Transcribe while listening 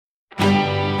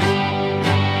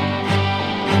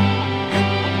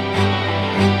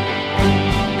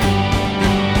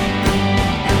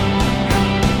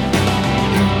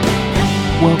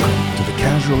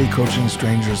Casually Coaching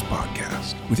Strangers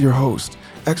podcast with your host,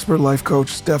 expert life coach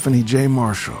Stephanie J.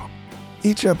 Marshall.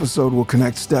 Each episode will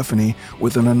connect Stephanie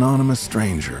with an anonymous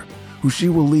stranger who she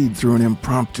will lead through an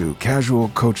impromptu casual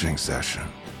coaching session.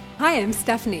 Hi, I'm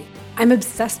Stephanie. I'm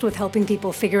obsessed with helping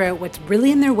people figure out what's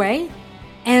really in their way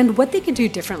and what they can do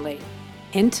differently.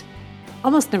 Hint,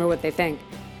 almost never what they think.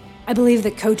 I believe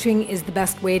that coaching is the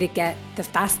best way to get the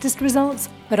fastest results,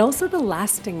 but also the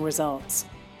lasting results.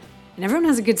 And everyone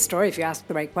has a good story if you ask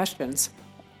the right questions.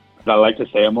 I like to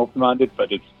say I'm open-minded,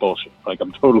 but it's bullshit. Like,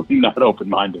 I'm totally not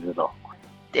open-minded at all.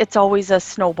 It's always a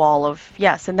snowball of,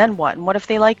 yes, and then what? And what if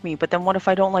they like me? But then what if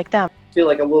I don't like them? I feel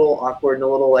like a little awkward and a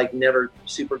little never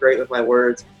super great with my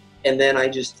words. And then I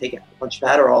just take a bunch of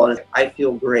Adderall and I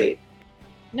feel great.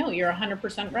 No, you're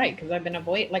 100% right, because I've been I've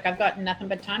got nothing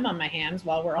but time on my hands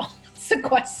while we're all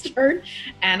sequestered,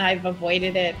 and I've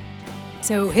avoided it.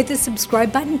 So hit the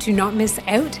subscribe button to not miss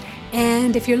out.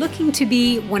 And if you're looking to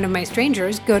be one of my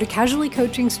strangers, go to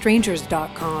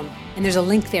casuallycoachingstrangers.com, and there's a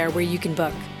link there where you can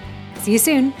book. See you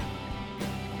soon.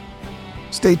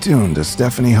 Stay tuned as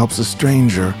Stephanie helps a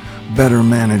stranger better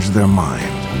manage their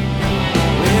mind.